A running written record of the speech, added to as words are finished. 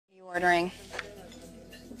Ordering.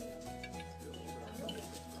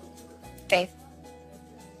 Faith,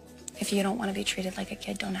 if you don't want to be treated like a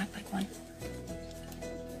kid, don't act like one.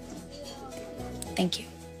 Thank you.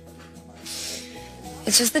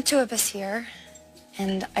 It's just the two of us here,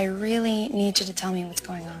 and I really need you to tell me what's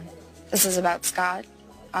going on. This is about Scott,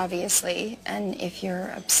 obviously, and if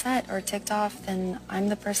you're upset or ticked off, then I'm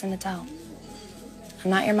the person to tell. I'm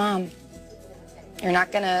not your mom. You're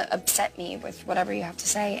not gonna upset me with whatever you have to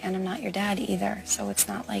say, and I'm not your dad either, so it's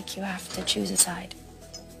not like you have to choose a side.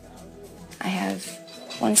 I have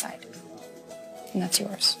one side, and that's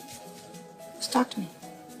yours. Just talk to me.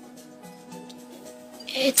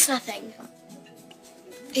 It's nothing.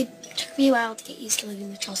 It took me a while to get used to living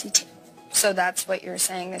with Chelsea, too. So that's what you're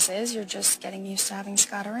saying this is? You're just getting used to having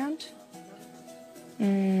Scott around?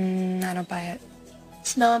 I don't buy it.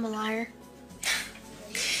 So now I'm a liar?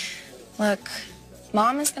 Look,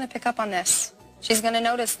 Mom is going to pick up on this. She's going to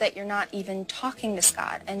notice that you're not even talking to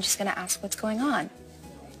Scott, and she's going to ask what's going on.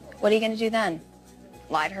 What are you going to do then?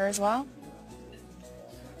 Lie to her as well?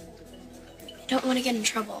 I don't want to get in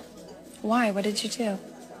trouble. Why? What did you do?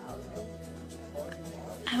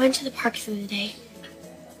 I went to the park the other day.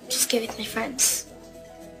 Just get with my friends.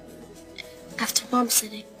 After Mom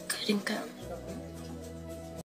said I couldn't go.